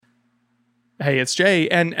Hey, it's Jay,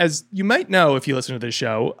 and as you might know if you listen to this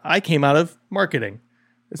show, I came out of marketing.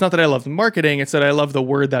 It's not that I love marketing, it's that I love the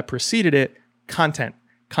word that preceded it, content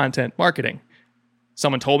marketing.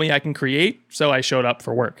 Someone told me I can create, so I showed up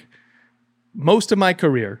for work. Most of my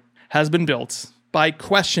career has been built by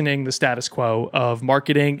questioning the status quo of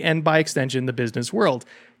marketing and by extension the business world,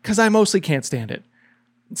 because I mostly can't stand it.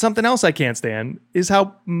 Something else I can't stand is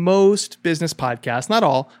how most business podcasts, not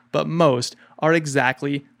all, but most, are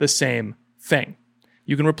exactly the same thing.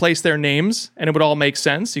 You can replace their names and it would all make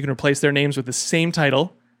sense. You can replace their names with the same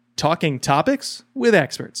title, Talking Topics with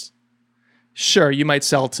Experts. Sure, you might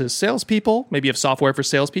sell to salespeople. Maybe you have software for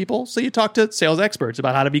salespeople, so you talk to sales experts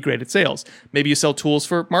about how to be great at sales. Maybe you sell tools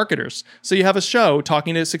for marketers, so you have a show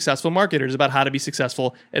talking to successful marketers about how to be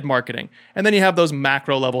successful at marketing. And then you have those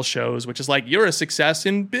macro level shows, which is like, you're a success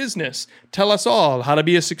in business. Tell us all how to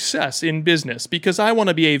be a success in business, because I want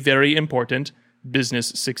to be a very important business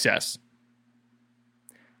success.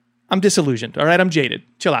 I'm disillusioned, all right? I'm jaded.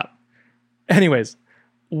 Chill out. Anyways,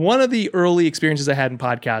 one of the early experiences I had in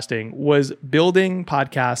podcasting was building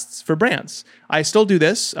podcasts for brands. I still do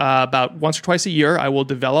this about once or twice a year. I will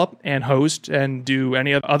develop and host and do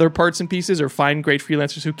any other parts and pieces or find great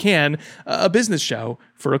freelancers who can a business show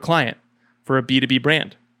for a client, for a B2B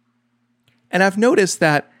brand. And I've noticed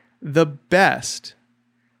that the best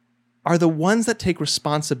are the ones that take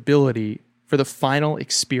responsibility for the final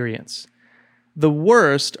experience. The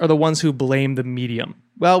worst are the ones who blame the medium.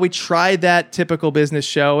 Well, we tried that typical business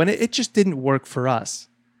show and it just didn't work for us.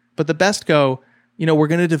 But the best go, we're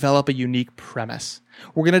going to develop a unique premise.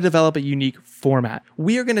 We're going to develop a unique format.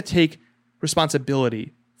 We are going to take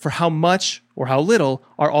responsibility for how much or how little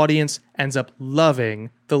our audience ends up loving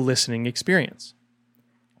the listening experience.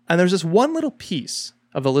 And there's this one little piece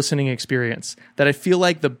of the listening experience that I feel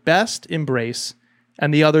like the best embrace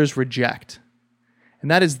and the others reject. And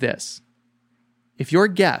that is this. If your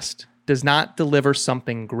guest does not deliver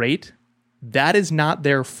something great, that is not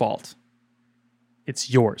their fault.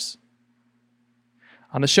 It's yours.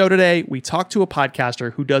 On the show today, we talk to a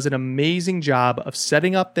podcaster who does an amazing job of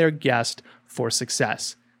setting up their guest for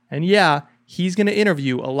success. And yeah, he's going to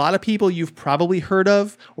interview a lot of people you've probably heard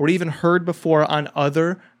of or even heard before on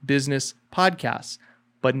other business podcasts,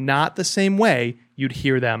 but not the same way you'd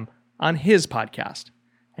hear them on his podcast.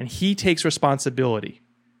 And he takes responsibility.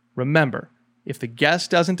 Remember, if the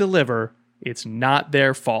guest doesn't deliver, it's not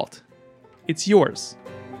their fault. It's yours.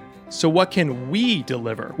 So what can we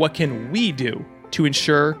deliver? What can we do to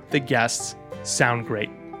ensure the guests sound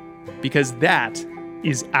great? Because that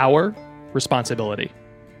is our responsibility.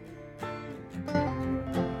 I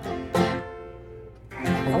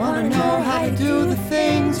want to know how you do the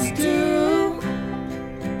things you do.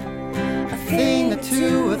 A thing or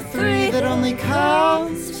two or three that only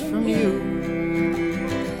comes from you.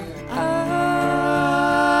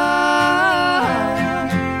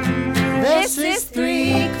 This is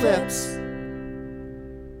 3 Clips.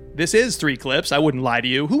 This is 3 Clips. I wouldn't lie to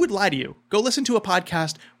you. Who would lie to you? Go listen to a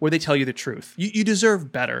podcast where they tell you the truth. You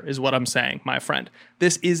deserve better, is what I'm saying, my friend.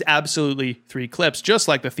 This is absolutely 3 Clips, just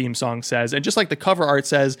like the theme song says, and just like the cover art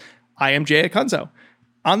says, I am Jay Acunzo.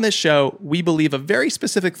 On this show, we believe a very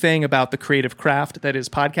specific thing about the creative craft that is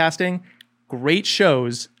podcasting. Great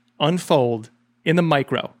shows unfold in the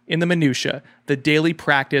micro, in the minutia, the daily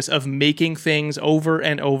practice of making things over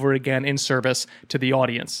and over again in service to the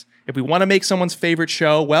audience. If we want to make someone's favorite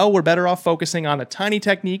show, well, we're better off focusing on the tiny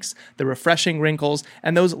techniques, the refreshing wrinkles,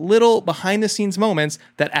 and those little behind-the-scenes moments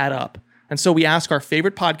that add up. And so we ask our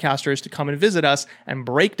favorite podcasters to come and visit us and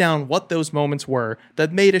break down what those moments were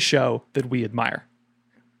that made a show that we admire.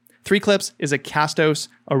 3 Clips is a Castos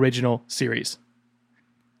original series.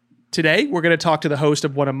 Today, we're going to talk to the host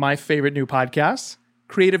of one of my favorite new podcasts,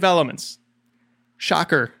 Creative Elements.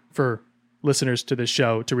 Shocker for listeners to this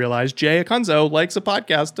show to realize Jay Acunzo likes a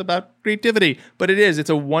podcast about creativity, but it is. It's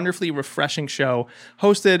a wonderfully refreshing show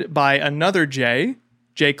hosted by another Jay,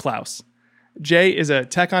 Jay Clouse. Jay is a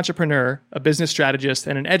tech entrepreneur, a business strategist,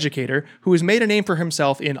 and an educator who has made a name for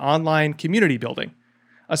himself in online community building.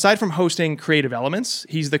 Aside from hosting Creative Elements,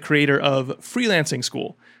 he's the creator of Freelancing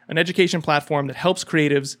School, an education platform that helps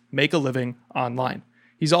creatives make a living online.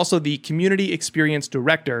 He's also the community experience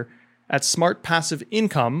director at Smart Passive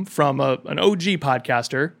Income from an OG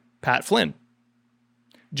podcaster, Pat Flynn.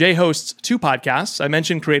 Jay hosts 2 podcasts. I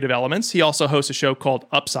mentioned Creative Elements. He also hosts a show called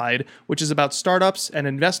Upside, which is about startups and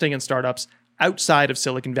investing in startups outside of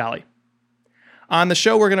Silicon Valley. On the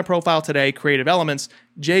show we're going to profile today, Creative Elements,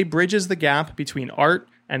 Jay bridges the gap between art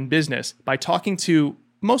and business by talking to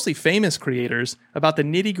mostly famous creators about the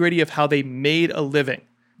nitty-gritty of how they made a living.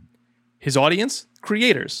 His audience,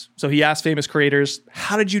 creators. So he asked famous creators,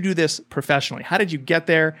 how did you do this professionally? How did you get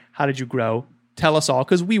there? How did you grow? Tell us all,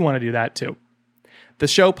 because we want to do that too. The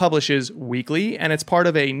show publishes weekly, and it's part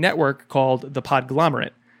of a network called The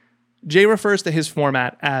Podglomerate. Jay refers to his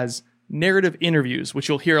format as narrative interviews, which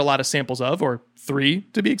you'll hear a lot of samples of, or 3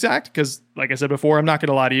 to be exact, because like I said before, I'm not going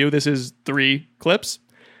to lie to you, this is 3 clips.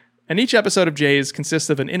 And each episode of Jay's consists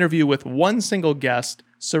of an interview with one single guest,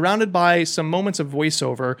 surrounded by some moments of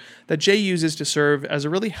voiceover that Jay uses to serve as a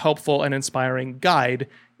really helpful and inspiring guide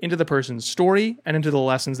into the person's story and into the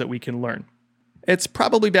lessons that we can learn. It's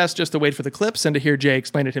probably best just to wait for the clips and to hear Jay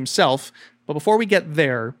explain it himself, but before we get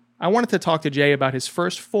there, I wanted to talk to Jay about his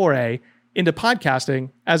first foray into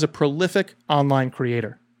podcasting as a prolific online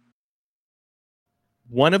creator.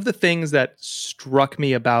 One of the things that struck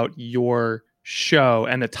me about your show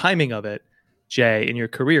and the timing of it, Jay, in your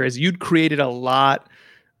career, is you'd created a lot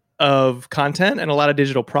of content and a lot of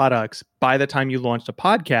digital products by the time you launched a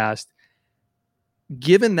podcast.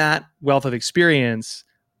 Given that wealth of experience,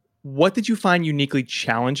 what did you find uniquely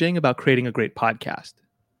challenging about creating a great podcast?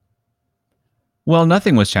 Well,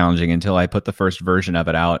 nothing was challenging until I put the first version of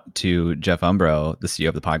it out to Jeff Umbro, the CEO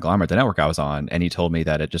of the Podglomerate, the network I was on, and he told me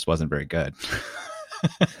that it just wasn't very good.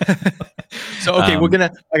 So, okay,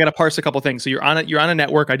 I got to parse a couple things. So you're on a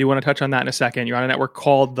network. I do want to touch on that in a second. You're on a network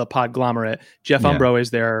called the Podglomerate. Jeff Umbro is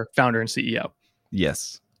their founder and CEO.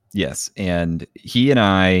 Yes. And he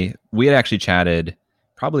and we had actually chatted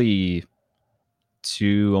probably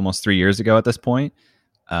almost 3 years ago at this point.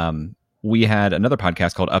 We had another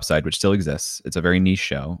podcast called Upside, which still exists. It's a very niche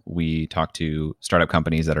show. We talk to startup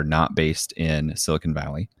companies that are not based in Silicon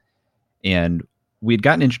Valley. And we'd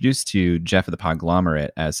gotten introduced to Jeff at the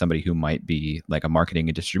Podglomerate as somebody who might be like a marketing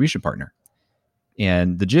and distribution partner.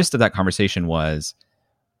 And the gist of that conversation was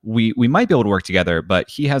we might be able to work together, but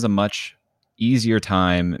he has a much easier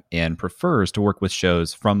time and prefers to work with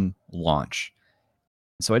shows from launch.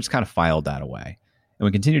 So I just kind of filed that away. And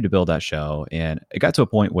we continued to build that show. And it got to a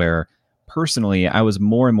point where personally, I was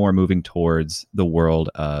more and more moving towards the world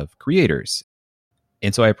of creators.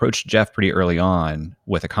 And so I approached Jeff pretty early on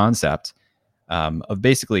with a concept of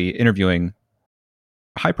basically interviewing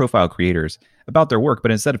high-profile creators about their work, but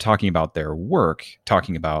instead of talking about their work,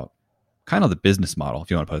 talking about kind of the business model, if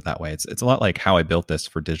you want to put it that way. It's a lot like how I built this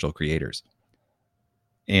for digital creators.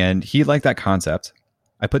 And he liked that concept.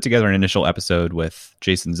 I put together an initial episode with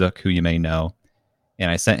Jason Zook, who you may know, and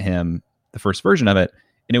I sent him the first version of it,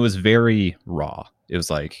 and it was very raw. It was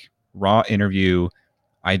like raw interview.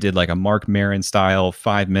 I did like a Mark Maron style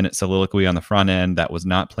 5-minute soliloquy on the front end that was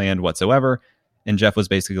not planned whatsoever. And Jeff was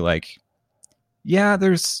basically like, yeah,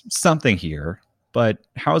 there's something here, but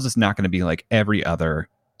how is this not going to be like every other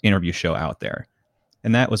interview show out there?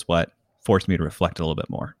 And that was what forced me to reflect a little bit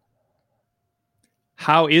more.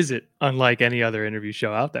 How is it unlike any other interview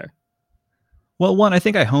show out there? Well, one, I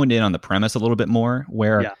think I honed in on the premise a little bit more,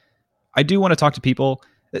 where I do want to talk to people.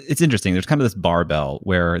 It's interesting. There's kind of this barbell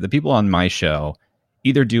where the people on my show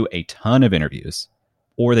either do a ton of interviews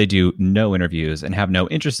or they do no interviews and have no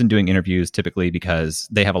interest in doing interviews, typically because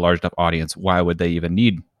they have a large enough audience. Why would they even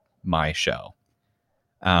need my show?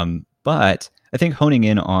 But I think honing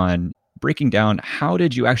in on breaking down how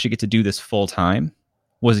did you actually get to do this full time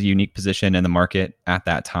was a unique position in the market at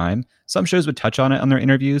that time. Some shows would touch on it on their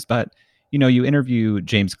interviews, but you interview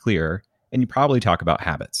James Clear and you probably talk about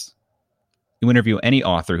habits. You interview any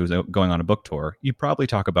author who's going on a book tour, you probably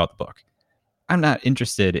talk about the book. I'm not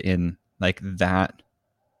interested in like that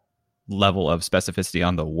level of specificity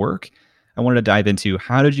on the work. I wanted to dive into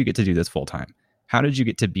how did you get to do this full time? How did you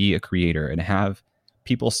get to be a creator and have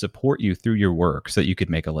people support you through your work so that you could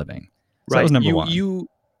make a living? So that was number one.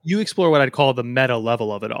 You explore what I'd call the meta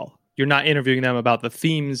level of it all. You're not interviewing them about the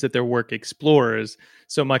themes that their work explores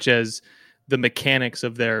so much as the mechanics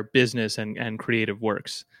of their business and creative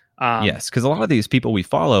works. Yes, because a lot of these people we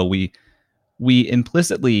follow, we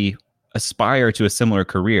implicitly aspire to a similar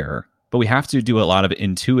career, but we have to do a lot of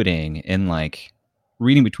intuiting and like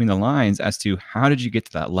reading between the lines as to how did you get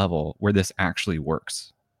to that level where this actually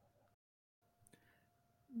works.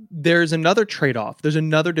 There's another trade-off. There's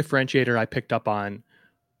another differentiator I picked up on,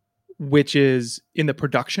 which is in the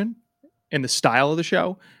production and the style of the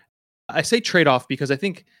show. I say trade-off because I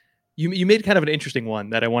think you made kind of an interesting one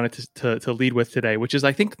that I wanted to lead with today, which is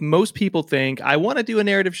I think most people think, I want to do a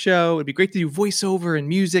narrative show. It'd be great to do voiceover and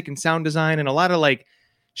music and sound design and a lot of like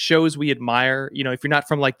shows we admire. If you're not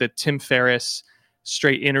from like the Tim Ferriss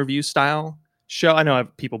straight interview style show, I know I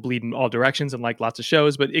have people bleed in all directions and like lots of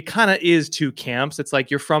shows, but it kind of is two camps. It's like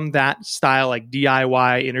you're from that style, like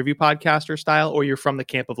DIY interview podcaster style, or you're from the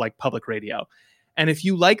camp of like public radio. And if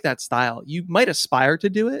you like that style, you might aspire to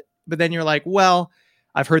do it, but then you're like, well,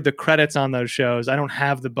 I've heard the credits on those shows. I don't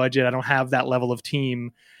have the budget. I don't have that level of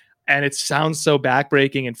team. And it sounds so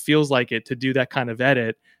backbreaking and feels like it to do that kind of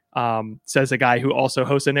edit, says a guy who also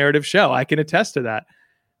hosts a narrative show. I can attest to that.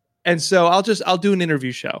 And so I'll do an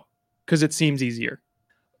interview show because it seems easier.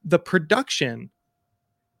 The production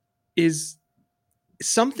is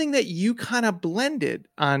something that you kind of blended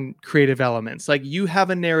on Creative Elements. Like you have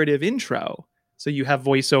a narrative intro. So you have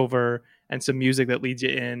voiceover and some music that leads you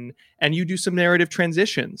in, and you do some narrative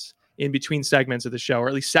transitions in between segments of the show, or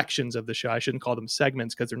at least sections of the show. I shouldn't call them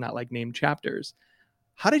segments because they're not like named chapters.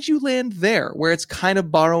 How did you land there where it's kind of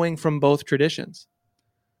borrowing from both traditions?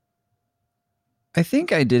 I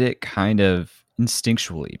think I did it kind of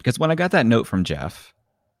instinctually, because when I got that note from Jeff,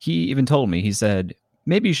 he even told me, he said,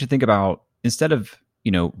 maybe you should think about, instead of,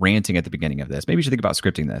 ranting at the beginning of this, maybe you should think about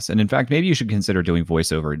scripting this. And in fact, maybe you should consider doing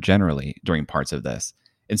voiceover generally during parts of this.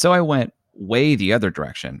 And so I went way the other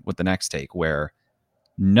direction with the next take, where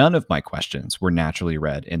none of my questions were naturally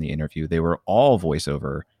read in the interview. They were all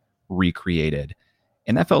voiceover recreated.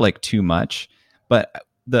 And that felt like too much. But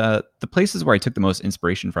the places where I took the most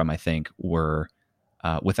inspiration from, I think, were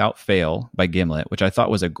Without Fail by Gimlet, which I thought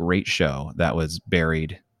was a great show that was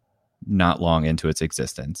buried not long into its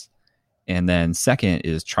existence. And then second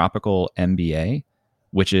is Tropical MBA,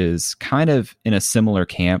 which is kind of in a similar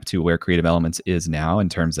camp to where Creative Elements is now in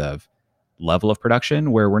terms of level of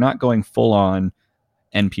production, where we're not going full on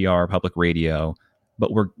NPR public radio,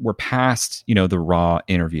 but we're past, the raw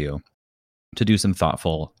interview to do some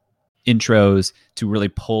thoughtful intros, to really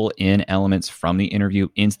pull in elements from the interview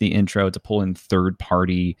into the intro, to pull in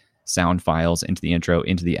third-party sound files into the intro,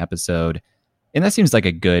 into the episode. And that seems like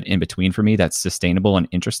a good in-between for me that's sustainable and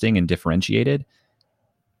interesting and differentiated.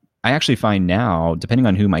 I actually find now, depending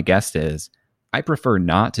on who my guest is, I prefer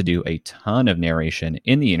not to do a ton of narration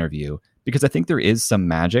in the interview, because I think there is some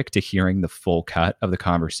magic to hearing the full cut of the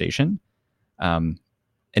conversation. And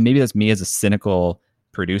maybe that's me as a cynical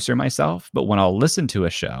producer myself, but when I'll listen to a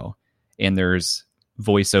show and there's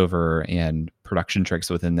voiceover and production tricks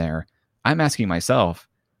within there, I'm asking myself,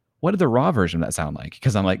 what did the raw version of that sound like?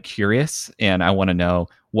 Because I'm like curious and I want to know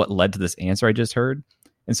what led to this answer I just heard.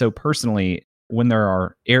 And so personally, when there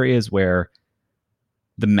are areas where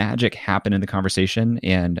the magic happened in the conversation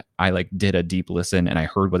and I like did a deep listen and I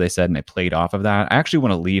heard what they said and I played off of that, I actually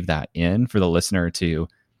want to leave that in for the listener to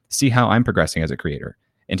see how I'm progressing as a creator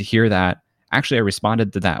and to hear that actually I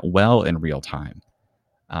responded to that well in real time.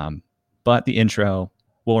 But the intro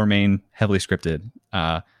will remain heavily scripted.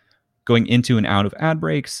 Going into and out of ad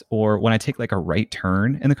breaks, or when I take like a right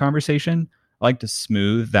turn in the conversation, I like to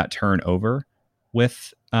smooth that turn over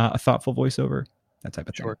with a thoughtful voiceover, that type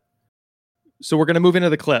of thing. Sure. So we're going to move into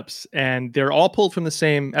the clips, and they're all pulled from the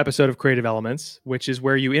same episode of Creative Elements, which is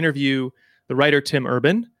where you interview the writer Tim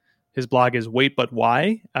Urban. His blog is Wait But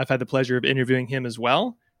Why. I've had the pleasure of interviewing him as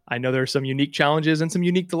well. I know there are some unique challenges and some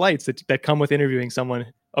unique delights that come with interviewing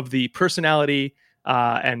someone of the personality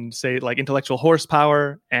and say like intellectual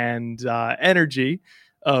horsepower and energy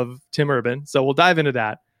of Tim Urban. So we'll dive into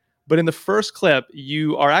that. But in the first clip,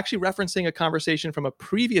 you are actually referencing a conversation from a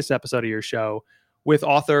previous episode of your show with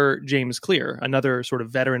author James Clear, another sort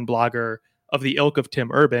of veteran blogger of the ilk of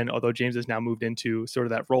Tim Urban, although James has now moved into sort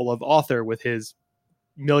of that role of author with his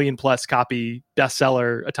 1 million+ copy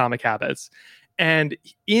bestseller Atomic Habits. And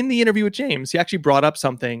in the interview with James, he actually brought up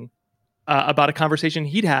something about a conversation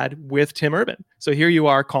he'd had with Tim Urban. So here you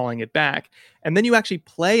are calling it back. And then you actually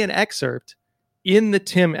play an excerpt in the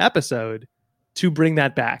Tim episode to bring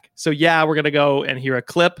that back. So yeah, we're going to go and hear a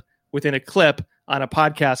clip within a clip on a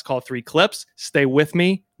podcast called 3 Clips. Stay with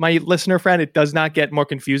me, my listener friend. It does not get more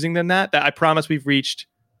confusing than that. I promise we've reached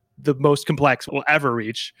the most complex we'll ever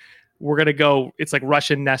reach. We're going to go, it's like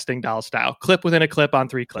Russian nesting doll style. Clip within a clip on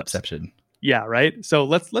 3 clips. Clipception. Yeah, right? So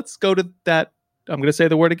let's go to that. I'm going to say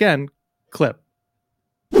the word again. Clip.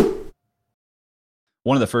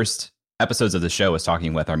 One of the first episodes of the show was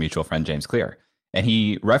talking with our mutual friend, James Clear. And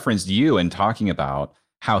he referenced you and talking about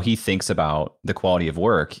how he thinks about the quality of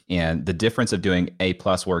work and the difference of doing A+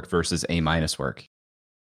 work versus A- work.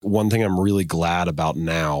 One thing I'm really glad about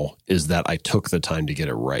now is that I took the time to get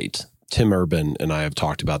it right. Tim Urban and I have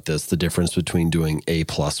talked about this, the difference between doing A+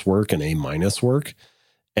 work and A- work.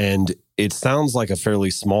 And it sounds like a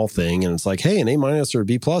fairly small thing. And it's like, hey, an A- or a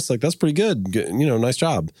B+, like that's pretty good. Nice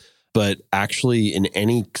job. But actually in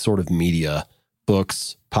any sort of media,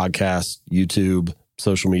 books, podcasts, YouTube,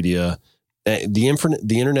 social media, the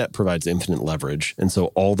internet provides infinite leverage. And so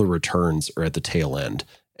all the returns are at the tail end.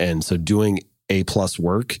 And so doing A+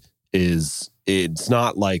 work it's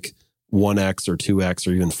not like 1x or 2x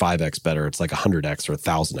or even 5x better. It's like 100x or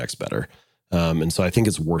 1000x better. And so I think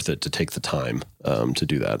it's worth it to take the time to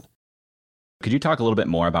do that. Could you talk a little bit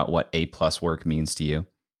more about what A+ work means to you?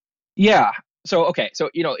 Yeah. So, okay.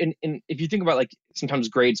 So, in if you think about, like, sometimes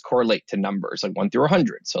grades correlate to numbers, like 1 through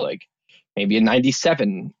 100. So, like, maybe a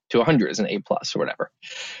 97 to 100 is an A+ or whatever.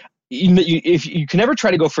 If you can never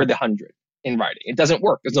try to go for the 100 in writing, it doesn't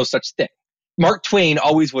work. There's no such thing. Mark Twain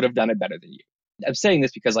always would have done it better than you. I'm saying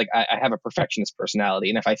this because, like, I have a perfectionist personality,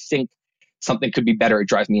 and if I think something could be better, it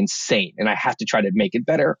drives me insane, and I have to try to make it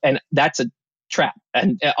better. And that's a trap.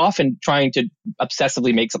 And often trying to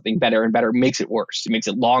obsessively make something better and better makes it worse. It makes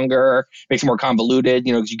it longer, makes it more convoluted,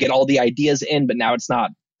 because you get all the ideas in, but now it's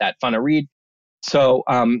not that fun to read. So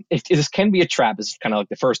this can be a trap. This is kind of like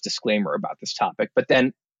the first disclaimer about this topic. But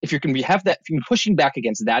then if you're pushing back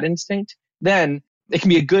against that instinct, then it can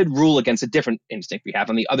be a good rule against a different instinct we have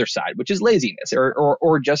on the other side, which is laziness,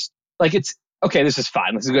 or just like, it's okay, this is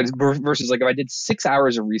fine. This is good. Versus, like, if I did 6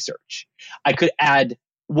 hours of research, I could add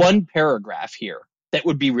one paragraph here that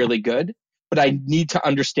would be really good, but I need to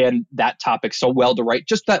understand that topic so well to write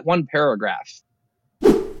just that one paragraph.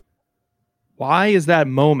 Why is that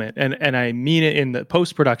moment, and I mean it in the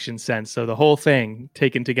post-production sense, so the whole thing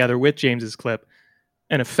taken together with James's clip,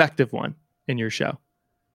 an effective one in your show?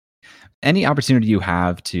 Any opportunity you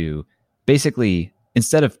have to basically,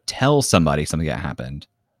 instead of tell somebody something that happened,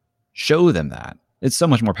 show them that, it's so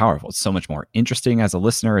much more powerful. It's so much more interesting as a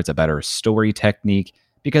listener. It's a better story technique,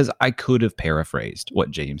 because I could have paraphrased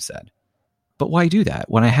what James said. But why do that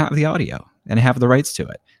when I have the audio and I have the rights to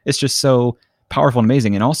it? It's just so powerful and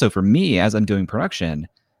amazing. And also for me, as I'm doing production,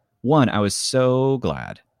 one, I was so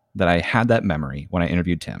glad that I had that memory when I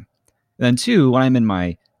interviewed Tim. And then two, when I'm in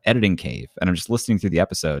my editing cave and I'm just listening through the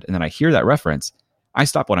episode and then I hear that reference, I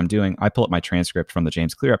stop what I'm doing. I pull up my transcript from the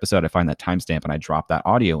James Clear episode. I find that timestamp and I drop that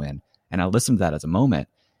audio in and I listen to that as a moment.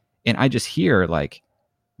 And I just hear, like,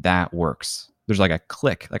 that works. There's like a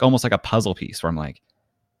click, like almost like a puzzle piece where I'm like,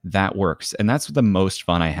 that works. And that's the most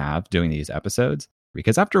fun I have doing these episodes,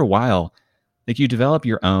 because after a while, like, you develop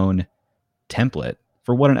your own template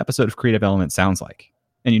for what an episode of Creative Elements sounds like.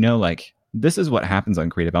 And like, this is what happens on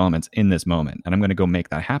Creative Elements in this moment, and I'm going to go make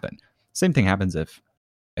that happen. Same thing happens if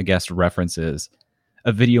a guest references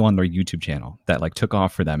a video on their YouTube channel that, like, took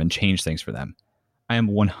off for them and changed things for them. I am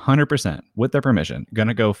 100%, with their permission, going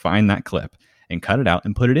to go find that clip and cut it out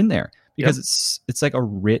and put it in there, because it's like a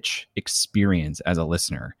rich experience as a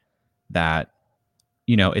listener that,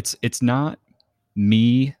 it's not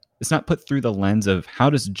me. It's not put through the lens of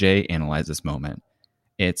how does Jay analyze this moment.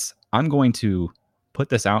 It's, I'm going to put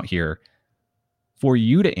this out here for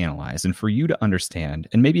you to analyze and for you to understand,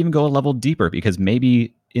 and maybe even go a level deeper, because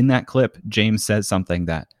maybe in that clip, James says something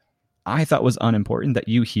that I thought was unimportant that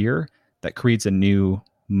you hear that creates a new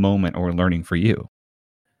moment or learning for you.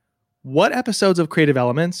 What episodes of Creative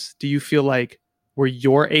Elements do you feel like were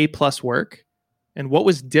your A+ work? And what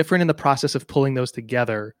was different in the process of pulling those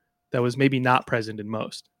together that was maybe not present in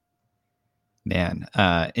most? Man,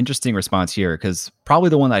 interesting response here, because probably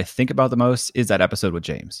the one that I think about the most is that episode with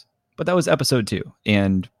James. But that was episode 2,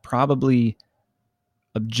 and probably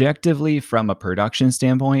objectively from a production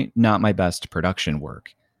standpoint, not my best production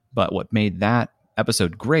work. But what made that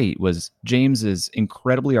episode great was James is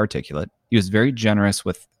incredibly articulate. He was very generous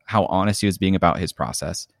with how honest he was being about his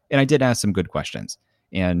process. And I did ask some good questions.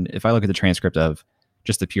 And if I look at the transcript of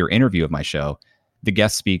just the pure interview of my show, the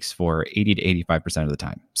guest speaks for 80 to 85% of the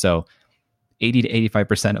time. So 80 to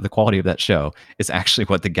 85% of the quality of that show is actually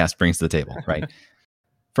what the guest brings to the table, right?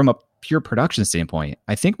 From a pure production standpoint,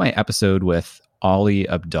 I think my episode with Ali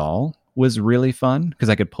Abdaal was really fun, because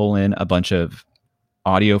I could pull in a bunch of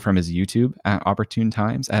audio from his YouTube at opportune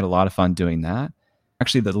times. I had a lot of fun doing that.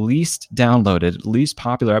 Actually, the least downloaded, least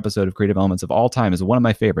popular episode of Creative Elements of all time is one of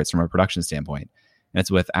my favorites from a production standpoint. And it's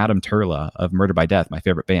with Adam Turla of Murder by Death, my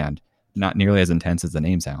favorite band. Not nearly as intense as the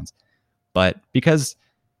name sounds. But because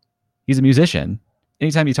he's a musician,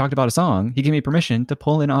 anytime he talked about a song, he gave me permission to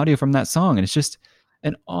pull in audio from that song. And it's just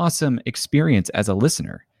an awesome experience as a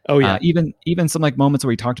listener. Oh, yeah. Even some like moments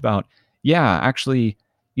where he talked about, actually,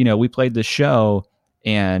 we played this show,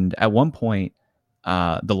 and at one point,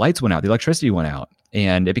 the lights went out, the electricity went out,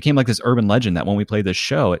 and it became like this urban legend that when we play this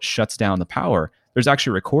show, it shuts down the power. There's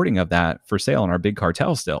actually a recording of that for sale on our Big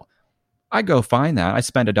Cartel still. I go find that. I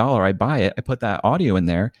spend $1. I buy it. I put that audio in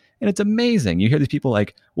there, and it's amazing. You hear these people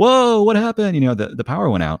like, whoa, what happened? The power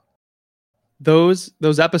went out. Those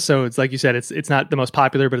episodes, like you said, it's not the most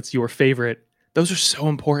popular, but it's your favorite. Those are so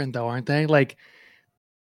important, though, aren't they? Like,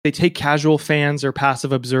 they take casual fans or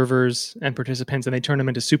passive observers and participants, and they turn them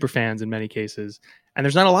into super fans in many cases. And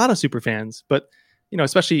there's not a lot of super fans, but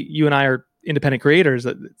especially you and I are independent creators,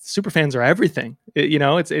 super fans are everything.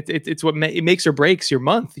 It's what it makes or breaks your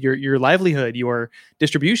month, your livelihood, your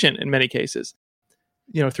distribution in many cases,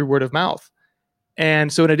 through word of mouth.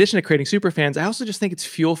 And so in addition to creating super fans, I also just think it's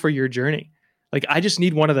fuel for your journey. Like, I just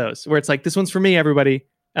need one of those where it's like, this one's for me, everybody.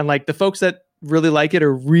 And like, the folks that really like it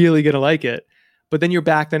are really going to like it. But then you're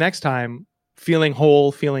back the next time feeling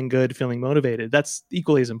whole, feeling good, feeling motivated. That's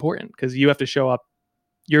equally as important, because you have to show up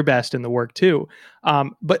your best in the work too.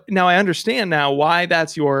 But now I understand now why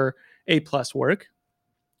that's your A+ work,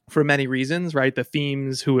 for many reasons, right? The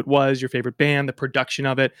themes, who it was, your favorite band, the production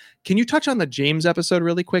of it. Can you touch on the James episode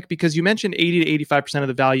really quick? Because you mentioned 80 to 85% of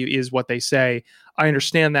the value is what they say. I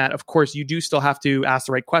understand that. Of course, you do still have to ask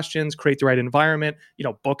the right questions, create the right environment,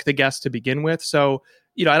 book the guests to begin with. So,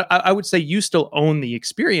 I would say you still own the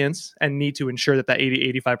experience and need to ensure that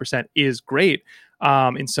 80, 85% is great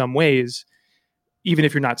in some ways, even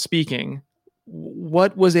if you're not speaking.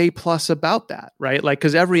 What was A+ about that, right? Like,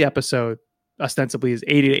 because every episode ostensibly is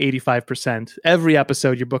 80 to 85%. Every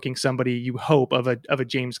episode you're booking somebody you hope of a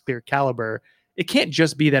James Clear caliber. It can't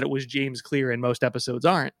just be that it was James Clear and most episodes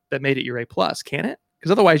aren't that made it your A+, can it?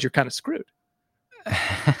 Because otherwise you're kind of screwed.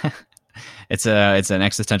 It's an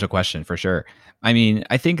existential question for sure. I mean,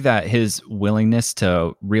 I think that his willingness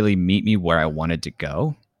to really meet me where I wanted to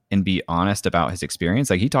go and be honest about his experience.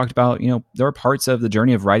 Like, he talked about, there were parts of the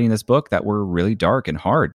journey of writing this book that were really dark and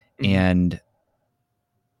hard. Mm-hmm. And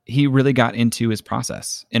he really got into his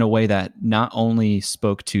process in a way that not only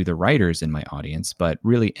spoke to the writers in my audience, but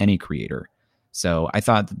really any creator. So I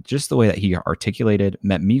thought just the way that he articulated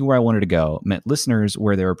met me where I wanted to go, met listeners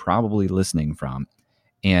where they were probably listening from,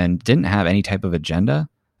 and didn't have any type of agenda.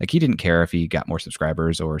 Like, he didn't care if he got more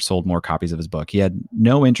subscribers or sold more copies of his book. He had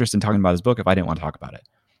no interest in talking about his book if I didn't want to talk about it.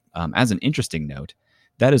 As an interesting note,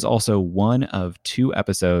 that is also one of 2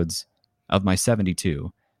 episodes of my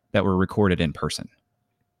 72 that were recorded in person.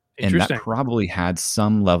 And that probably had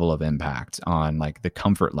some level of impact on like the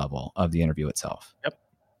comfort level of the interview itself. Yep.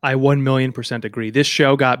 I 1,000,000% agree. This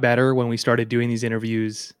show got better when we started doing these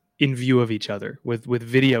interviews in view of each other with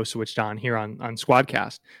video switched on here on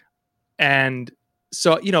Squadcast. And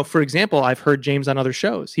so, for example, I've heard James on other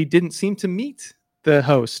shows. He didn't seem to meet the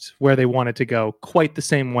host where they wanted to go quite the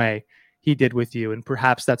same way he did with you. And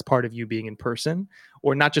perhaps that's part of you being in person,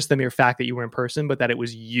 or not just the mere fact that you were in person, but that it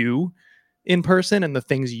was you in person and the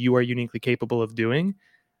things you are uniquely capable of doing.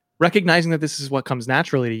 Recognizing that this is what comes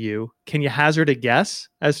naturally to you, can you hazard a guess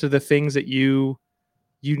as to the things that you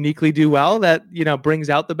uniquely do well that,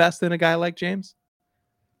 brings out the best in a guy like James?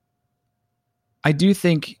 I do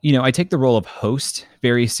think, I take the role of host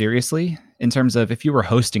very seriously, in terms of, if you were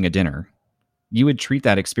hosting a dinner, you would treat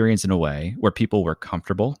that experience in a way where people were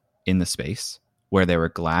comfortable in the space, where they were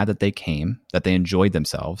glad that they came, that they enjoyed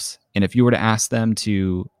themselves. And if you were to ask them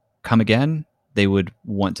to come again, they would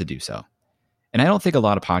want to do so. And I don't think a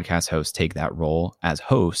lot of podcast hosts take that role as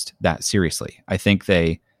host that seriously. I think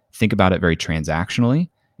they think about it very transactionally,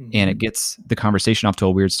 and it gets the conversation off to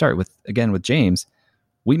a weird start. With James,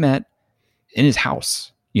 we met in his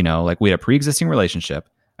house, like, we had a pre-existing relationship.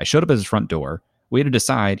 I showed up at his front door. We had to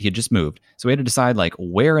decide, he had just moved. So we had to decide like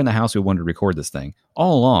where in the house we wanted to record this thing.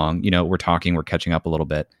 All along, we're talking, we're catching up a little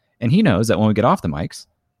bit. And he knows that when we get off the mics,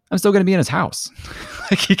 I'm still going to be in his house.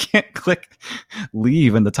 Like, he can't click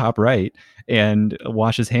leave in the top right and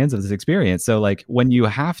wash his hands of this experience. So like, when you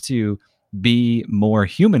have to be more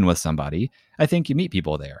human with somebody, I think you meet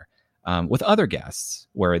people there. With other guests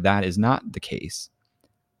where that is not the case,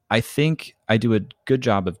 I think I do a good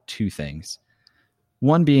job of 2 things.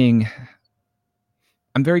 One being,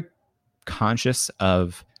 I'm very conscious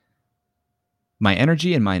of my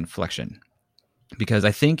energy and my inflection, because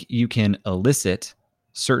I think you can elicit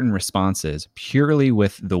certain responses purely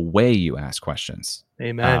with the way you ask questions.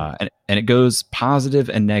 Amen. And it goes positive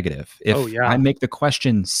and negative. If I make the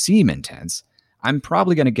question seem intense, I'm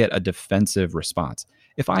probably going to get a defensive response.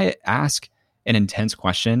 If I ask an intense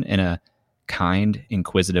question in a kind,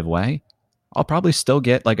 inquisitive way, I'll probably still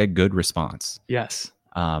get like a good response. Yes.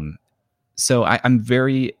 So I'm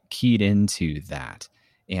very keyed into that.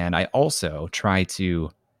 And I also try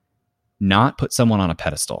to not put someone on a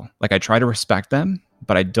pedestal. Like, I try to respect them,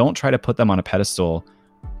 but I don't try to put them on a pedestal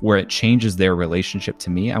where it changes their relationship to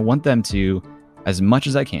me. I want them to, as much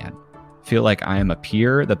as I can, feel like I am a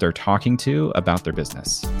peer that they're talking to about their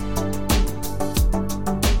business.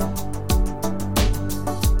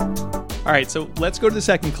 All right, so let's go to the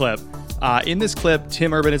second clip. In this clip,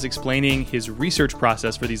 Tim Urban is explaining his research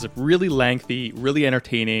process for these really lengthy, really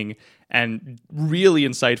entertaining, and really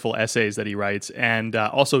insightful essays that he writes, and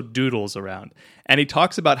also doodles around. And he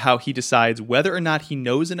talks about how he decides whether or not he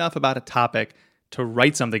knows enough about a topic to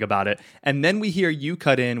write something about it. And then we hear you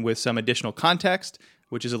cut in with some additional context,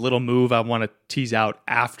 which is a little move I want to tease out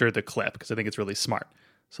after the clip because I think it's really smart.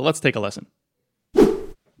 So let's take a listen.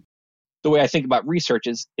 The way I think about research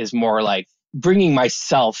is more like bringing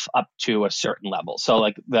myself up to a certain level. So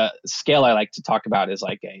like the scale I like to talk about is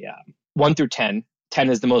like a 1 through 10. 10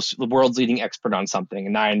 is the world's leading expert on something,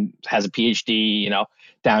 and 9 has a PhD,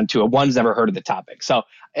 down to a 1's never heard of the topic. So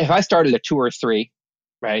if I started at 2 or 3,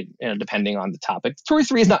 right, depending on the topic, 2 or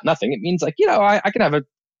 3 is not nothing. It means like, I can have a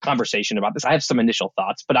conversation about this. I have some initial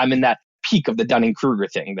thoughts, but I'm in that peak of the Dunning-Kruger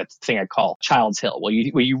thing, that thing I call Child's Hill, where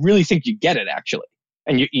you really think you get it actually.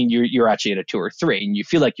 And you're actually at a 2 or 3, and you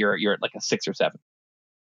feel like you're at like a 6 or 7.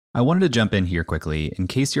 I wanted to jump in here quickly in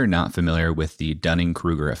case you're not familiar with the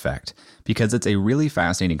Dunning-Kruger effect, because it's a really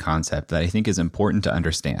fascinating concept that I think is important to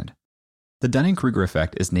understand. The Dunning-Kruger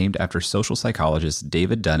effect is named after social psychologists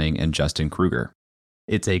David Dunning and Justin Kruger.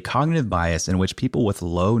 It's a cognitive bias in which people with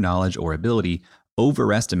low knowledge or ability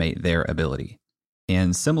overestimate their ability.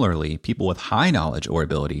 And similarly, people with high knowledge or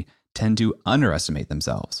ability tend to underestimate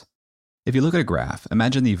themselves. If you look at a graph,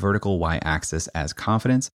 imagine the vertical y-axis as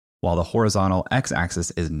confidence, while the horizontal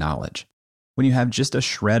x-axis is knowledge. When you have just a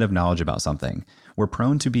shred of knowledge about something, we're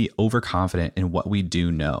prone to be overconfident in what we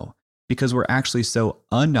do know, because we're actually so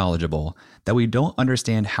unknowledgeable that we don't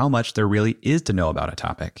understand how much there really is to know about a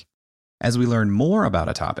topic. As we learn more about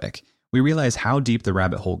a topic, we realize how deep the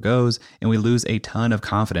rabbit hole goes, and we lose a ton of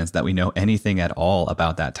confidence that we know anything at all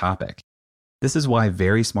about that topic. This is why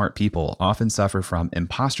very smart people often suffer from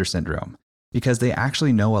imposter syndrome, because they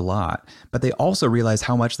actually know a lot, but they also realize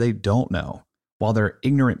how much they don't know, while their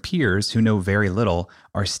ignorant peers who know very little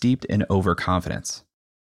are steeped in overconfidence.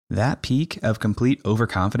 That peak of complete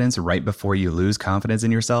overconfidence right before you lose confidence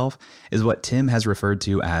in yourself is what Tim has referred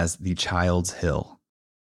to as the Child's Hill.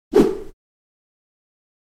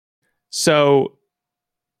 So,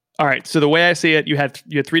 all right. So the way I see it, you had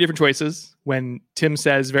 3 different choices. When Tim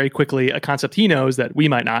says very quickly a concept he knows that we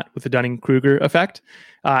might not, with the Dunning-Kruger effect.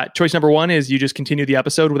 Choice number 1 is you just continue the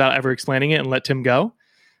episode without ever explaining it and let Tim go.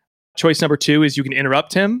 Choice number 2 is you can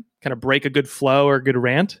interrupt Tim, kind of break a good flow or a good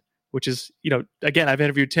rant, which is, again, I've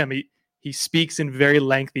interviewed Tim. He speaks in very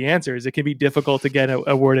lengthy answers. It can be difficult to get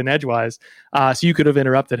a word in edgewise. So you could have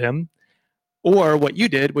interrupted him. Or what you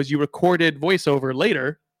did was you recorded voiceover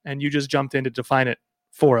later and you just jumped in to define it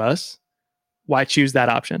for us. Why choose that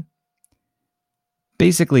option?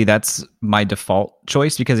 Basically, that's my default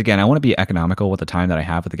choice because, again, I want to be economical with the time that I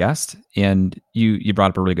have with the guest. And you brought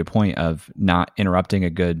up a really good point of not interrupting a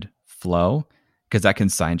good flow, because that can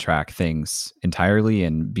sidetrack things entirely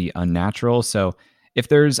and be unnatural. So if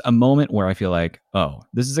there's a moment where I feel like, oh,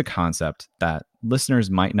 this is a concept that listeners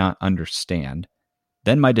might not understand,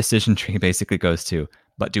 then my decision tree basically goes to,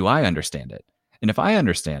 but do I understand it? And if I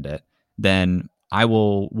understand it, then I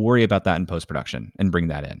will worry about that in post-production and bring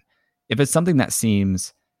that in. If it's something that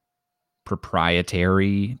seems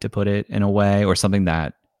proprietary, to put it in a way, or something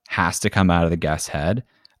that has to come out of the guest's head,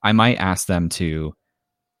 I might ask them to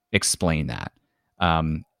explain that.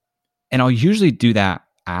 And I'll usually do that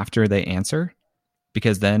after they answer,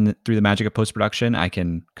 because then through the magic of post-production, I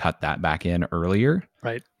can cut that back in earlier,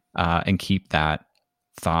 right, and keep that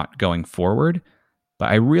thought going forward. But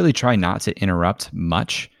I really try not to interrupt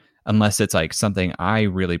much unless it's like something I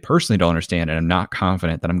really personally don't understand and I'm not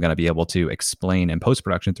confident that I'm going to be able to explain in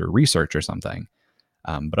post-production through research or something.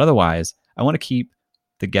 But otherwise, I want to keep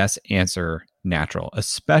the guest's answer natural,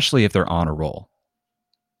 especially if they're on a roll.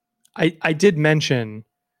 I did mention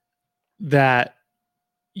that,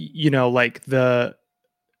 like the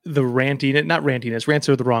ranting, not rantiness, rants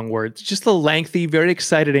are the wrong words, just the lengthy, very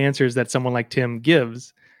excited answers that someone like Tim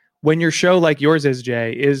gives. When your show like yours is,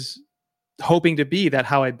 Jay, is hoping to be that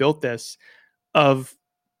How I Built This of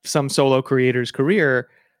some solo creator's career,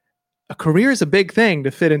 a career is a big thing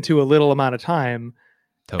to fit into a little amount of time.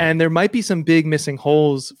 Totally. And there might be some big missing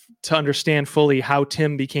holes to understand fully how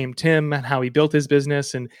Tim became Tim and how he built his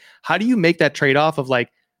business. And how do you make that trade-off of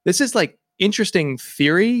like, this is like interesting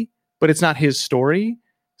theory, but it's not his story,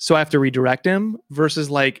 so I have to redirect him,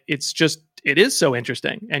 versus like, it is so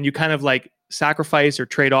interesting. And you kind of like sacrifice or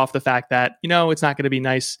trade off the fact that, it's not going to be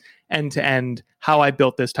nice end to end How I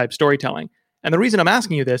Built This type storytelling. And the reason I'm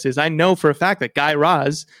asking you this is I know for a fact that Guy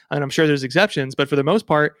Raz, and I'm sure there's exceptions, but for the most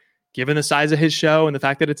part, given the size of his show and the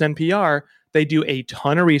fact that it's NPR, they do a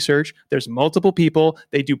ton of research. There's multiple people.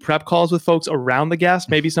 They do prep calls with folks around the guest,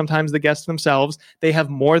 maybe sometimes the guests themselves. They have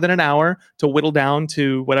more than an hour to whittle down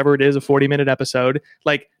to whatever it is, a 40-minute episode.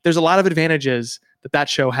 Like, there's a lot of advantages that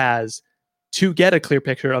show has to get a clear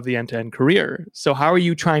picture of the end-to-end career. So how are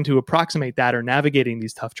you trying to approximate that or navigating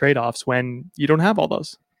these tough trade-offs when you don't have all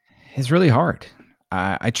those? It's really hard.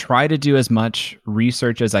 I try to do as much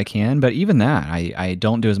research as I can, but even that, I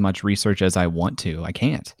don't do as much research as I want to. I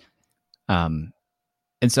can't. And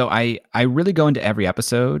so I really go into every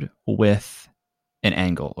episode with an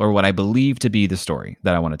angle or what I believe to be the story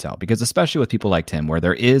that I want to tell. Because especially with people like Tim, where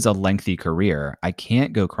there is a lengthy career, I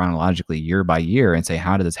can't go chronologically year by year and say,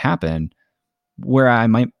 how did this happen? Where I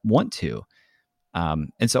might want to.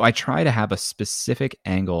 And so I try to have a specific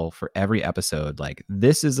angle for every episode. Like,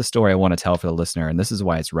 this is the story I want to tell for the listener, and this is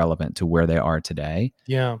why it's relevant to where they are today.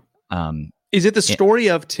 Yeah. Is it the story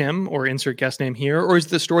of Tim, or insert guest name here, or is it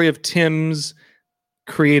the story of Tim's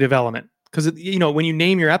creative element? Because, you know, when you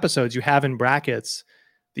name your episodes, you have in brackets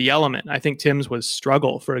the element. I think Tim's was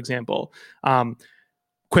struggle, for example.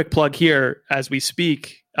 Quick plug here as we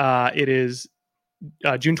speak. It is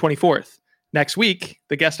June 24th. Next week,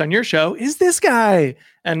 the guest on your show is this guy.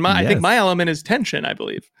 And I think my element is tension, I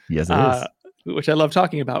believe. Yes, it is. Which I love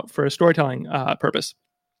talking about for a storytelling purpose.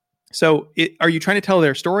 So are you trying to tell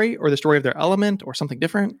their story or the story of their element or something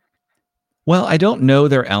different? Well, I don't know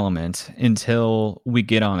their element until we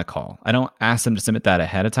get on a call. I don't ask them to submit that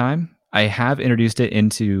ahead of time. I have introduced it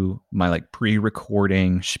into my like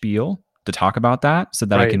pre-recording spiel to talk about that so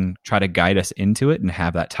that I can try to guide us into it and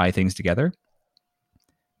have that tie things together.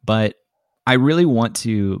 But I really want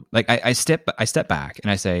to, like, I step back and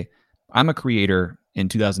I say, I'm a creator in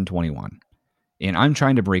 2021, and I'm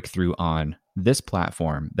trying to break through on this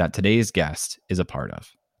platform that today's guest is a part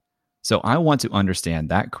of. So I want to understand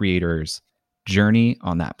that creator's journey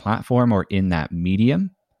on that platform or in that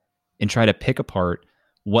medium and try to pick apart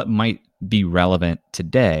what might be relevant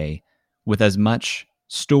today with as much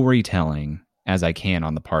storytelling as I can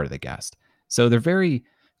on the part of the guest. So they're very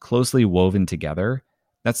closely woven together.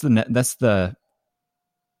 That's the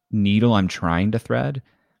needle I'm trying to thread.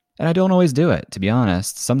 And I don't always do it, to be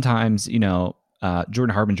honest. Sometimes, you know,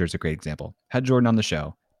 Jordan Harbinger is a great example. Had Jordan on the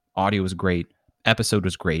show. Audio was great. Episode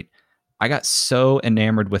was great. I got so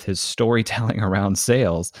enamored with his storytelling around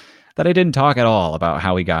sales that I didn't talk at all about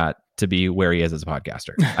how he got to be where he is as a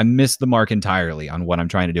podcaster. I missed the mark entirely on what I'm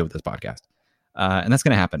trying to do with this podcast. And that's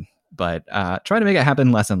going to happen. But try to make it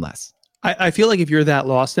happen less and less. I feel like if you're that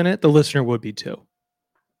lost in it, the listener would be too.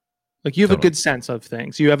 Like, you have a good sense of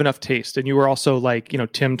things. You have enough taste. And you were also like, you know,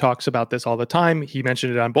 Tim talks about this all the time. He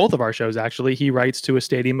mentioned it on both of our shows, actually. He writes to a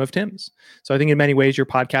stadium of Tims. So I think in many ways you're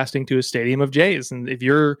podcasting to a stadium of Jays. And if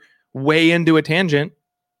you're way into a tangent,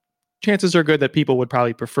 chances are good that people would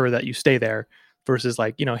probably prefer that you stay there versus,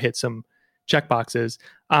 like, you know, hit some check boxes.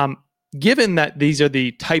 Given that these are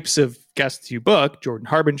the types of guests you book, Jordan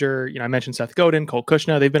Harbinger, you know, I mentioned Seth Godin, Cole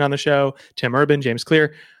Kushner, they've been on the show, Tim Urban, James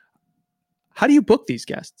Clear. How do you book these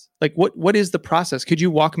guests? Like, what is the process? Could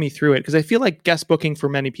you walk me through it? Because I feel like guest booking for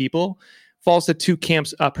many people falls to two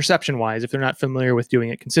camps, perception-wise, if they're not familiar with doing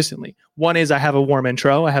it consistently. One is I have a warm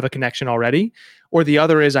intro, I have a connection already. Or the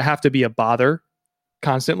other is I have to be a bother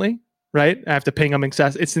constantly, right? I have to ping them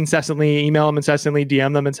incessantly, email them incessantly,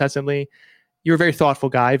 DM them incessantly. You're a very thoughtful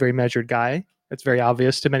guy, very measured guy. That's very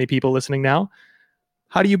obvious to many people listening now.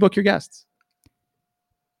 How do you book your guests?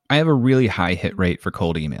 I have a really high hit rate for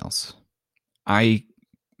cold emails. I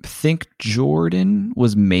think Jordan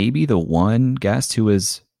was maybe the one guest who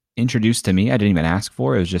was introduced to me. I didn't even ask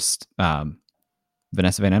for it. It was just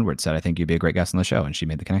Vanessa Van Edwards said, I think you'd be a great guest on the show. And she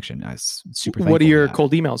made the connection. I was super thankful. What do your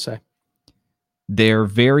cold emails say? They're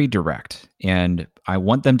very direct. And I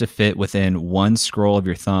want them to fit within one scroll of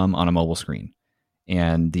your thumb on a mobile screen.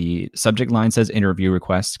 And the subject line says interview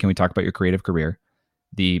request. Can we talk about your creative career?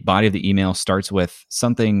 The body of the email starts with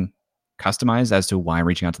something customized as to why I'm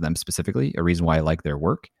reaching out to them specifically, a reason why I like their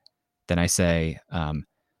work. Then I say, I'm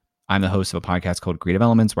the host of a podcast called Creative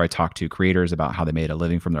Elements, where I talk to creators about how they made a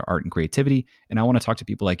living from their art and creativity. And I want to talk to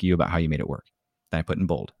people like you about how you made it work. Then I put in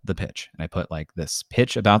bold the pitch. And I put like this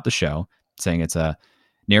pitch about the show, saying it's a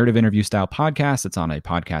narrative interview style podcast. It's on a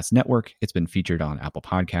podcast network. It's been featured on Apple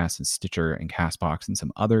Podcasts and Stitcher and Castbox and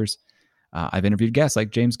some others. I've interviewed guests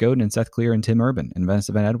like James Godin and Seth Clear and Tim Urban and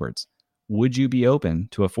Vanessa Van Edwards. Would you be open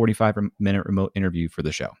to a 45-minute remote interview for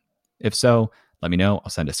the show? If so, let me know. I'll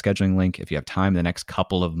send a scheduling link if you have time in the next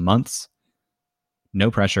couple of months. No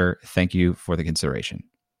pressure. Thank you for the consideration.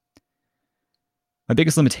 My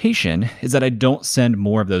biggest limitation is that I don't send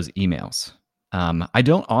more of those emails. I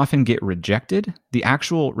don't often get rejected. The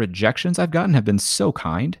actual rejections I've gotten have been so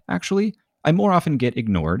kind, actually. I more often get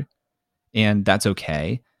ignored, and that's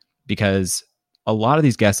okay, because a lot of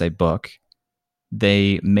these guests I book,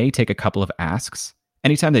 they may take a couple of asks.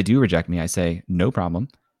 Anytime they do reject me, I say, no problem.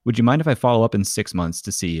 Would you mind if I follow up in 6 months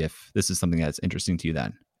to see if this is something that's interesting to you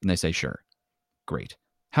then? And they say, sure. Great.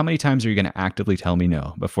 how many times are you going to actively tell me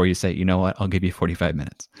no before you say, you know what, I'll give you 45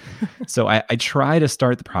 minutes? So I try to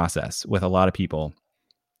start the process with a lot of people,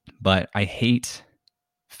 but I hate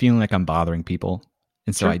feeling like I'm bothering people.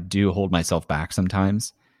 And so Sure. I do hold myself back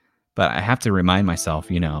sometimes, but I have to remind myself,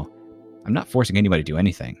 I'm not forcing anybody to do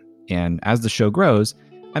anything. And as the show grows,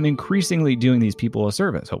 I'm increasingly doing these people a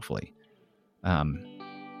service, hopefully.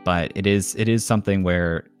 But it is something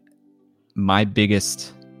where my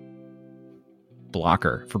biggest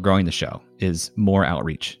blocker for growing the show is more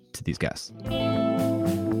outreach to these guests.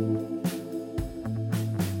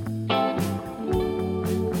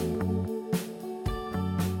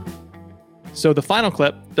 So the final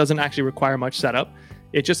clip doesn't actually require much setup.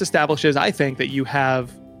 It just establishes, I think, that you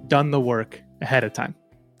have done the work ahead of time.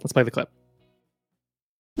 Let's play the clip.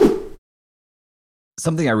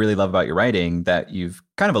 Something I really love about your writing that you've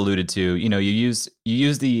kind of alluded to, you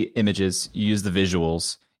use the images, you use the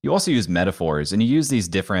visuals, you also use metaphors, and you use these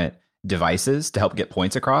different devices to help get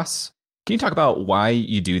points across. Can you talk about why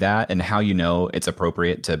you do that and how you know it's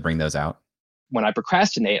appropriate to bring those out? When I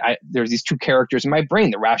procrastinate, there's these two characters in my brain,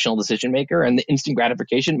 the rational decision maker and the instant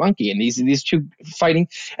gratification monkey. And these two fighting.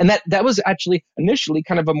 And that was actually initially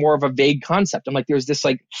kind of more of a vague concept. I'm like, there's this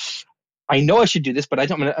I know I should do this, but I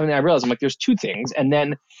don't. I realize I'm like, there's two things. And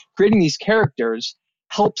then creating these characters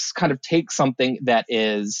helps kind of take something that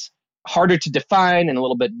is harder to define and a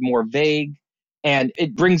little bit more vague, and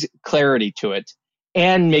it brings clarity to it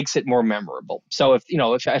and makes it more memorable. So if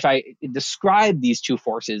I describe these two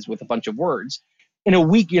forces with a bunch of words, in a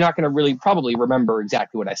week, you're not going to really probably remember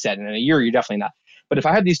exactly what I said. And in a year, you're definitely not. But if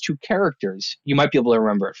I have these two characters, you might be able to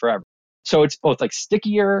remember it forever. So it's both like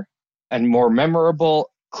stickier and more memorable,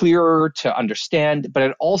 clearer to understand. But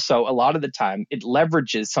it also, a lot of the time, it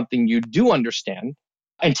leverages something you do understand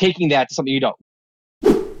and taking that to something you don't.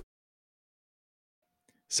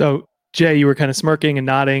 So Jay, you were kind of smirking and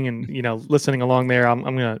nodding and, listening along there. I'm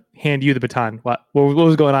going to hand you the baton. What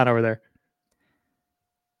was going on over there?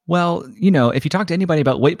 Well, if you talk to anybody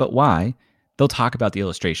about Wait, But Why, they'll talk about the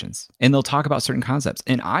illustrations and they'll talk about certain concepts.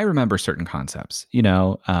 And I remember certain concepts.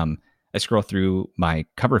 I scroll through my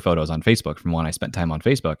cover photos on Facebook from when I spent time on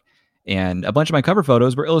Facebook. And a bunch of my cover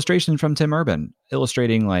photos were illustrations from Tim Urban,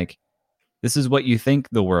 illustrating like, this is what you think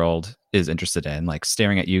the world is interested in, like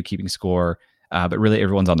staring at you, keeping score. But really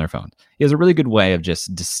everyone's on their phone. He has a really good way of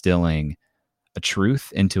just distilling a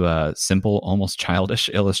truth into a simple, almost childish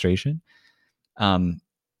illustration.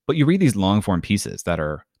 But you read these long form pieces that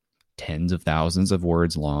are tens of thousands of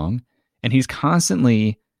words long, and he's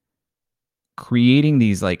constantly creating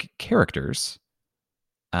these like characters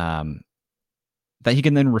that he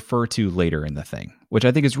can then refer to later in the thing, which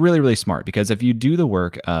I think is really, really smart, because if you do the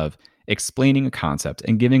work of explaining a concept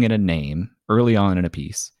and giving it a name early on in a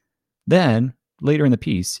piece, then later in the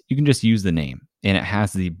piece, you can just use the name and it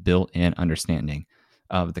has the built-in understanding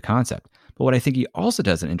of the concept. But what I think he also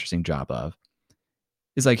does an interesting job of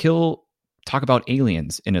is like he'll talk about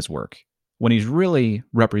aliens in his work when he's really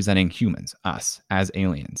representing humans, us as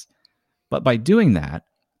aliens. But by doing that,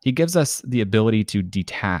 he gives us the ability to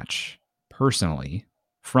detach personally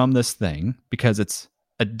from this thing because it's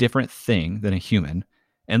a different thing than a human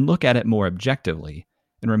and look at it more objectively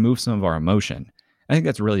and remove some of our emotion. I think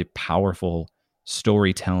that's a really powerful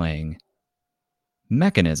storytelling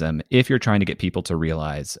mechanism if you're trying to get people to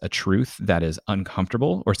realize a truth that is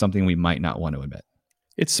uncomfortable or something we might not want to admit.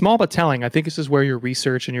 It's small but telling. I think this is where your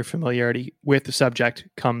research and your familiarity with the subject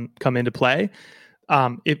come into play.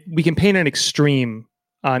 If we can paint an extreme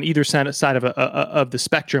on either side of the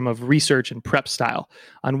spectrum of research and prep style.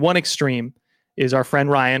 On one extreme is our friend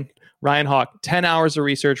Ryan Hawk, 10 hours of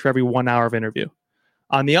research for every 1 hour of interview.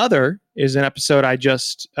 On the other is an episode I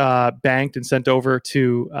just banked and sent over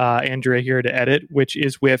to Andrea here to edit, which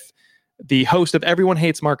is with the host of Everyone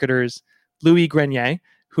Hates Marketers, Louis Grenier,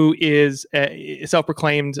 who is a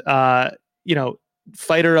self-proclaimed,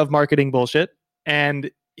 fighter of marketing bullshit.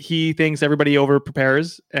 And he thinks everybody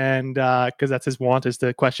over-prepares, and because that's his want, is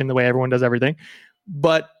to question the way everyone does everything.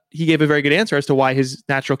 But he gave a very good answer as to why his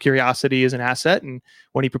natural curiosity is an asset. And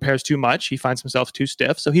when he prepares too much, he finds himself too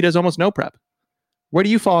stiff. So he does almost no prep. Where do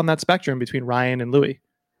you fall on that spectrum between Ryan and Louis?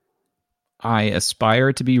 I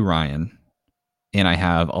aspire to be Ryan, and I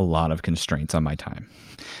have a lot of constraints on my time.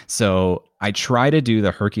 So I try to do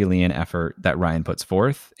the Herculean effort that Ryan puts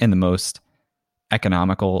forth in the most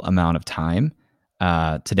economical amount of time.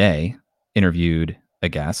 Today, interviewed a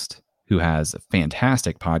guest who has a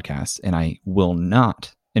fantastic podcast, and I will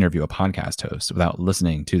not interview a podcast host without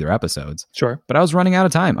listening to their episodes. Sure. But I was running out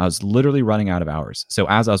of time. I was literally running out of hours. So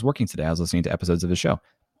as I was working today, I was listening to episodes of the show.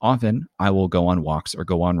 Often I will go on walks or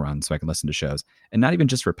go on runs so I can listen to shows, and not even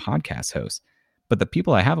just for podcast hosts, But the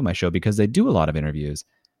people I have on my show, because they do a lot of interviews,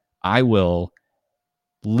 I will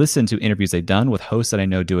listen to interviews they've done with hosts that I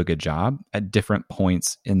know do a good job at different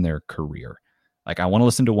points in their career. Like I want to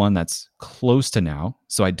listen to one that's close to now,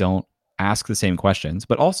 so I don't ask the same questions,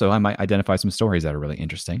 but also I might identify some stories that are really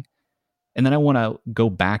interesting. And then I want to go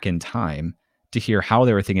back in time to hear how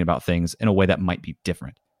they were thinking about things in a way that might be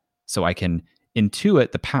different. So I can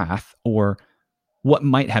intuit the path or what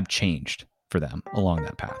might have changed for them along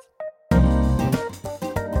that path.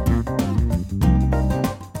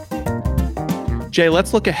 Jay,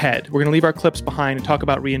 let's look ahead. We're going to leave our clips behind and talk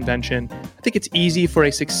about reinvention. I think it's easy for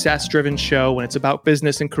a success-driven show when it's about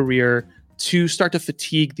business and career to start to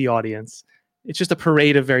fatigue the audience. It's just a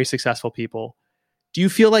parade of very successful people. Do you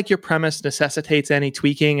feel like your premise necessitates any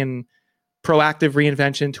tweaking and proactive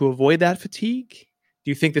reinvention to avoid that fatigue?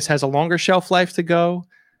 Do you think this has a longer shelf life to go?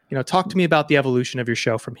 Talk to me about the evolution of your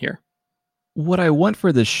show from here. What I want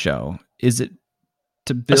for this show is it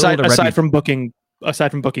to build aside from booking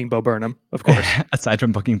Bo Burnham, of course. Aside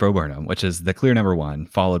from booking Bo Burnham, which is the clear number one,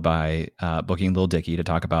 followed by booking Lil Dicky to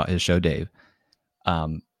talk about his show, Dave.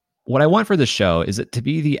 What I want for this show is it to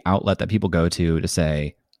be the outlet that people go to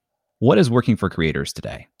say, what is working for creators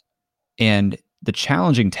today? And the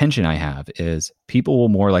challenging tension I have is people will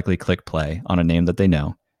more likely click play on a name that they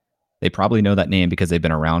know. They probably know that name because they've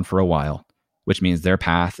been around for a while, which means their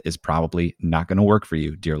path is probably not going to work for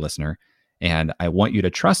you, dear listener. And I want you to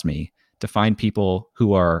trust me to find people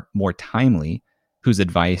who are more timely, whose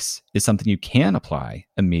advice is something you can apply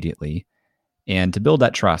immediately. And to build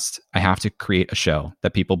that trust, I have to create a show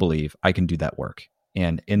that people believe I can do that work.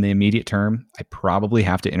 And in the immediate term, I probably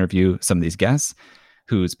have to interview some of these guests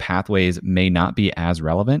whose pathways may not be as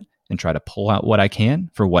relevant and try to pull out what I can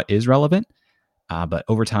for what is relevant. But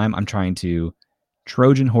over time, I'm trying to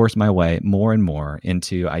Trojan horse my way more and more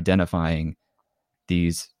into identifying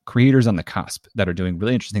these creators on the cusp that are doing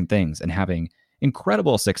really interesting things and having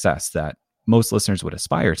incredible success that most listeners would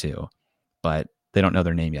aspire to, but they don't know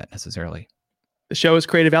their name yet necessarily. The show is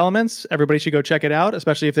Creative Elements. Everybody should go check it out,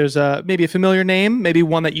 especially if there's maybe a familiar name, maybe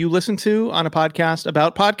one that you listen to on a podcast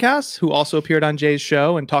about podcasts, who also appeared on Jay's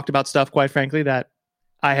show and talked about stuff, quite frankly, that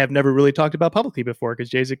I have never really talked about publicly before, because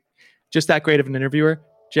Jay's just that great of an interviewer.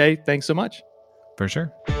 Jay, thanks so much. For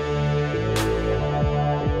sure.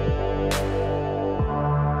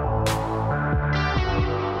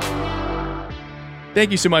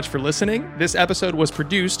 Thank you so much for listening. This episode was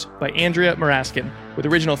produced by Andrea Maraskin, with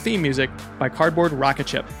original theme music by Cardboard Rocket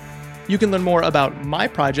Chip. You can learn more about my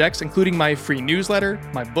projects, including my free newsletter,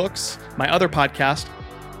 my books, my other podcast,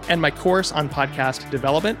 and my course on podcast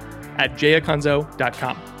development at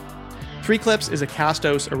jayacunzo.com. 3 Clips is a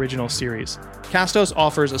Castos original series. Castos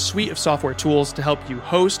offers a suite of software tools to help you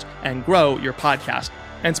host and grow your podcast.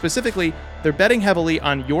 And specifically, they're betting heavily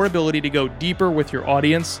on your ability to go deeper with your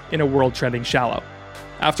audience in a world trending shallow.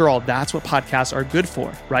 After all, that's what podcasts are good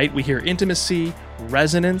for, right? We hear intimacy,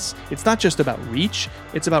 resonance. It's not just about reach,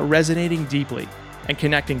 it's about resonating deeply and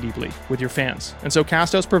connecting deeply with your fans. And so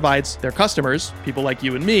Castos provides their customers, people like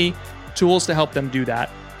you and me, tools to help them do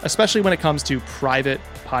that, especially when it comes to private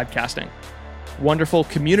podcasting. Wonderful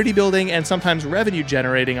community building and sometimes revenue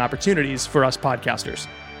generating opportunities for us podcasters.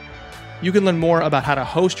 You can learn more about how to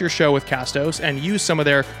host your show with Castos and use some of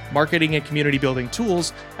their marketing and community building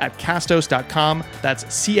tools at castos.com. That's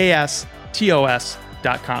castos.com.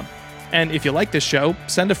 And if you like this show,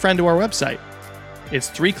 send a friend to our website.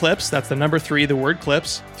 It's 3 Clips, that's the number 3, the word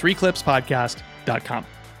clips, 3clipspodcast.com.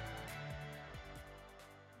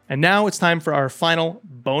 And now it's time for our final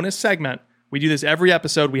bonus segment. We do this every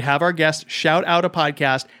episode. We have our guests shout out a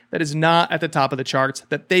podcast that is not at the top of the charts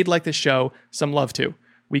that they'd like to show some love to.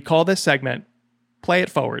 We call this segment Play It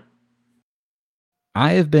Forward.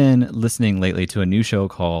 I have been listening lately to a new show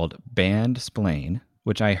called Bandsplain,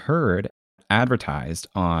 which I heard advertised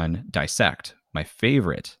on Dissect, my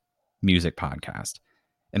favorite music podcast.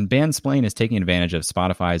 And Bandsplain is taking advantage of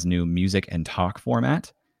Spotify's new music and talk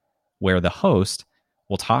format, where the host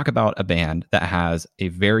will talk about a band that has a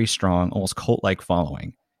very strong, almost cult-like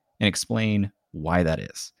following and explain why that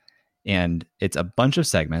is. And it's a bunch of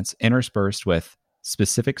segments interspersed with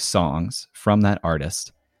specific songs from that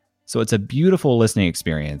artist. So it's a beautiful listening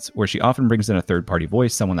experience where she often brings in a third-party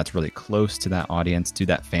voice, someone that's really close to that audience, to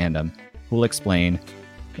that fandom, who will explain,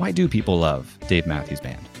 why do people love Dave Matthews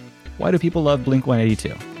Band? Why do people love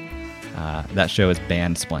Blink-182? That show is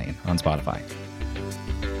Bandsplain on Spotify.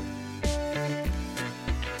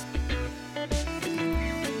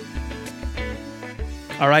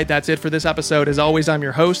 All right, that's it for this episode. As always, I'm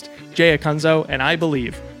your host, Jay Acunzo, and I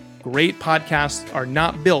believe great podcasts are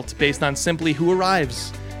not built based on simply who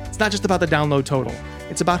arrives. It's not just about the download total.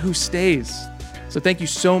 It's about who stays. So thank you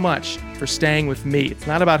so much for staying with me. It's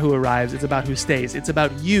not about who arrives, it's about who stays. It's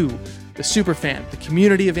about you, the superfan, the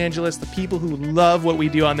community evangelists, the people who love what we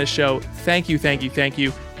do on this show. Thank you, thank you, thank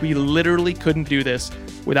you. We literally couldn't do this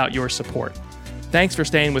without your support. Thanks for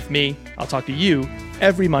staying with me. I'll talk to you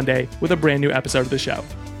every Monday with a brand new episode of the show.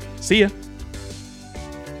 See ya.